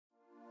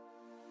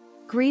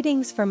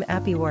Greetings from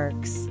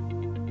AppiWorks.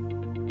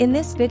 In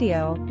this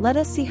video, let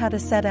us see how to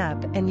set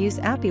up and use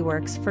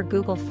AppiWorks for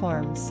Google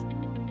Forms.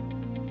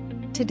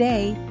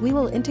 Today, we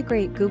will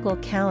integrate Google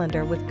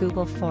Calendar with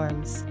Google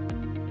Forms.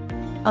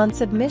 On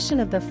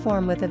submission of the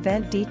form with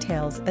event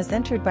details as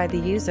entered by the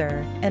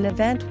user, an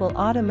event will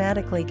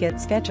automatically get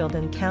scheduled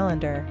in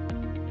Calendar.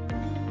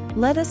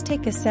 Let us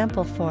take a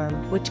sample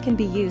form which can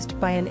be used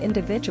by an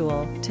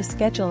individual to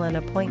schedule an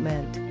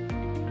appointment.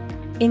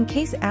 In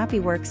case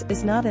AppiWorks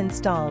is not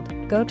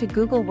installed, go to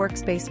Google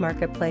Workspace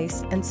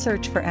Marketplace and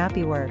search for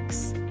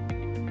AppiWorks.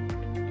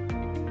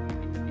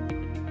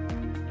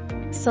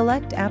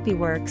 Select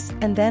AppiWorks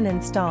and then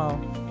install.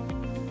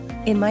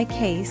 In my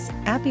case,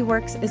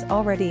 AppiWorks is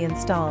already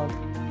installed.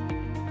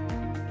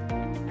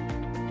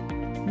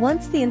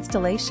 Once the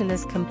installation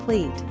is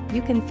complete,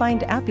 you can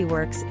find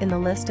AppiWorks in the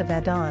list of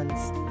add-ons.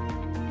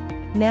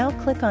 Now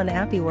click on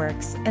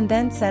AppiWorks and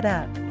then Set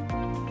Up.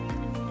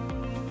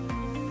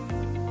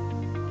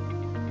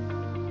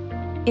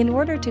 In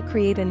order to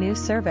create a new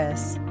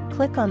service,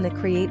 click on the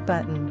Create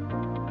button.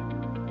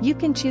 You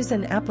can choose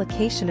an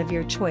application of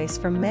your choice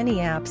from many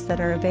apps that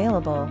are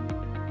available.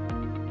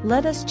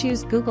 Let us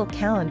choose Google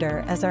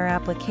Calendar as our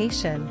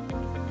application.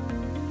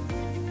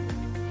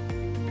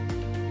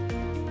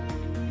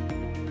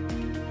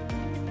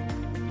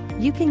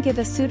 You can give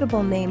a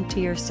suitable name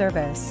to your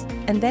service,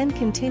 and then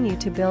continue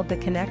to build the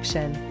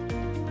connection.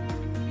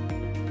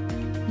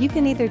 You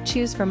can either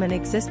choose from an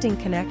existing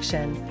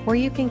connection, or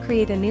you can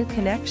create a new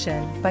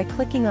connection by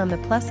clicking on the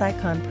plus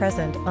icon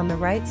present on the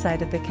right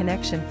side of the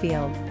connection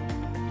field.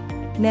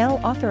 Now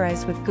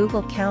authorize with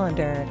Google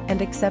Calendar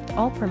and accept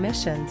all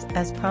permissions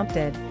as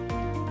prompted.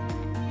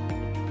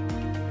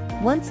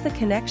 Once the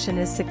connection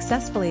is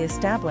successfully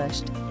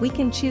established, we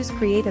can choose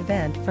Create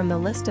Event from the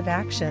list of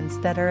actions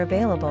that are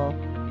available.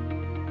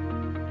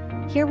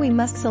 Here we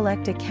must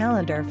select a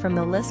calendar from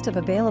the list of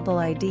available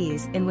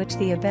IDs in which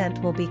the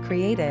event will be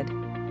created.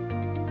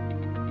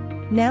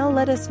 Now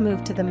let us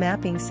move to the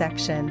mapping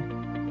section.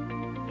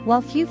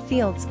 While few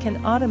fields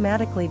can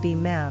automatically be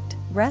mapped,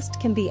 rest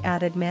can be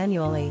added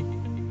manually.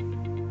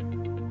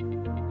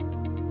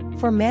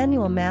 For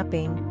manual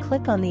mapping,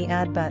 click on the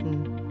Add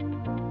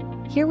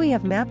button. Here we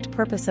have mapped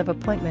purpose of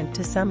appointment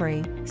to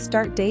summary,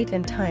 start date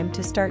and time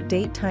to start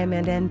date time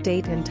and end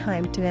date and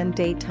time to end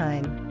date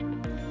time.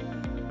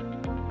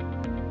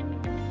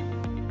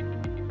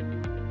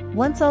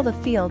 Once all the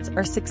fields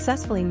are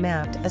successfully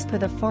mapped as per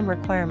the form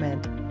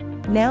requirement,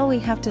 now we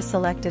have to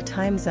select a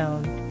time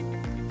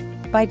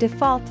zone. By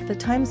default, the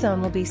time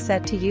zone will be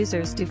set to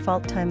user's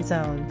default time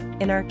zone,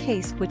 in our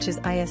case which is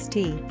IST.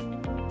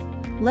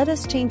 Let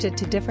us change it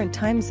to different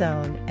time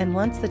zone, and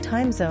once the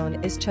time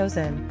zone is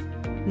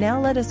chosen, now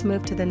let us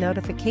move to the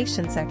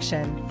notification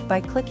section by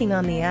clicking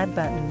on the Add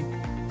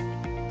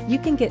button. You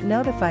can get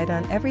notified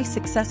on every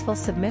successful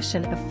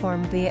submission of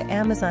form via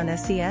Amazon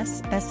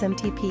SES,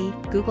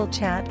 SMTP, Google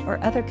Chat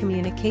or other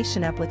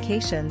communication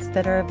applications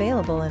that are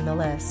available in the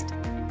list.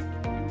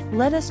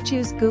 Let us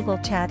choose Google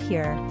Chat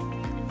here.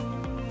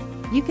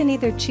 You can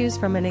either choose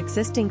from an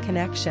existing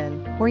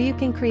connection, or you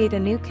can create a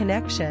new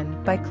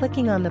connection by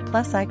clicking on the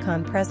plus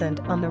icon present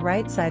on the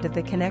right side of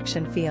the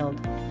connection field.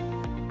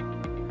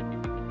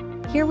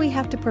 Here we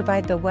have to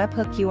provide the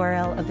webhook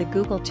URL of the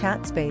Google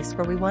Chat space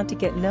where we want to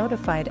get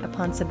notified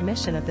upon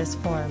submission of this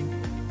form.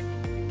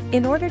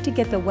 In order to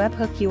get the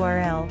webhook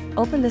URL,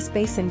 open the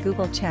space in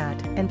Google Chat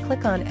and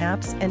click on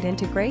Apps and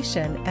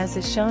Integration as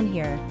is shown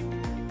here.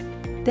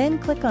 Then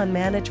click on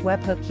Manage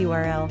Webhook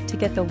URL to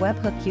get the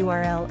webhook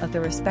URL of the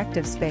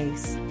respective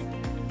space.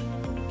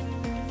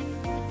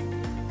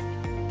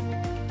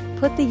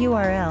 Put the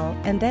URL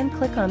and then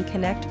click on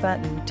Connect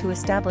button to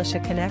establish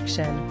a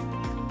connection.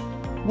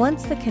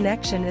 Once the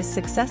connection is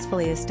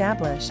successfully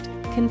established,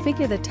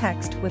 configure the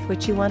text with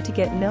which you want to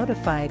get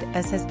notified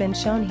as has been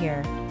shown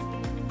here.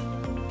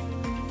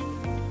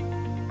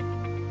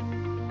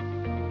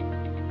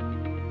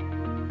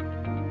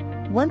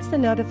 Once the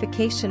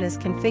notification is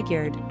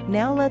configured,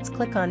 now let's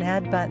click on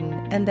Add button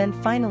and then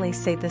finally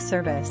save the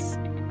service.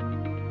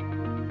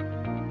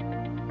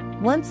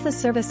 Once the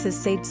service is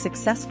saved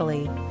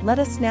successfully, let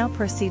us now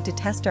proceed to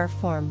test our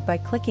form by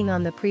clicking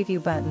on the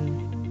Preview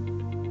button.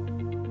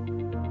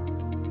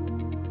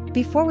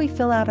 Before we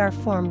fill out our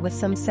form with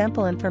some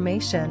sample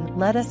information,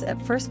 let us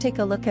at first take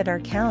a look at our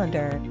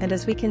calendar, and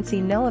as we can see,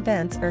 no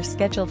events are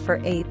scheduled for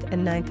 8th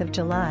and 9th of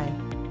July.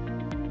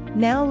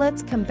 Now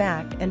let's come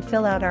back and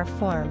fill out our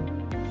form.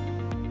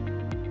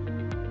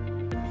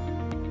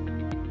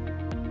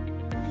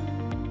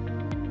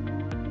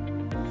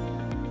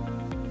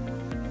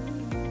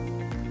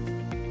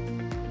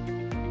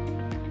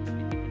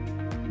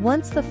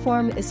 Once the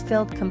form is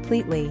filled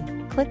completely,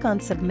 click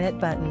on Submit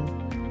button.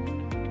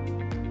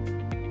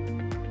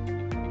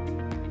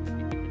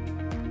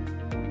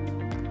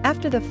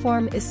 After the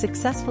form is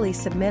successfully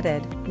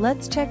submitted,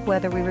 let's check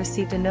whether we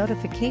received a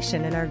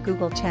notification in our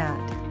Google Chat.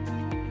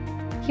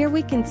 Here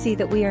we can see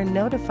that we are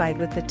notified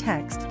with the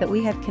text that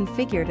we have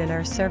configured in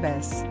our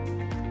service.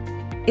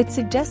 It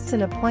suggests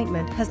an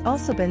appointment has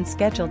also been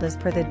scheduled as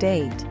per the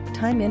date,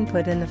 time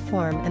input in the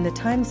form and the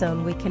time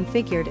zone we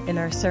configured in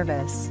our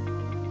service.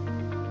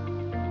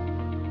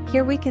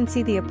 Here we can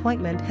see the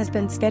appointment has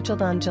been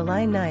scheduled on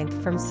July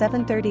 9th from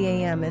 7:30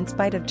 a.m. in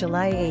spite of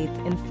July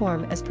 8th in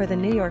form as per the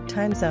New York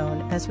time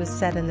zone as was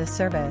set in the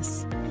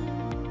service.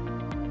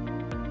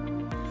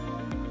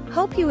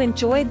 Hope you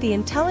enjoyed the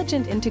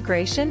intelligent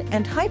integration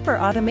and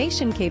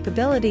hyper-automation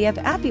capability of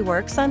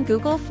AppiWorks on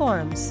Google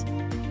Forms.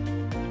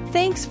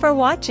 Thanks for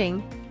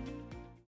watching.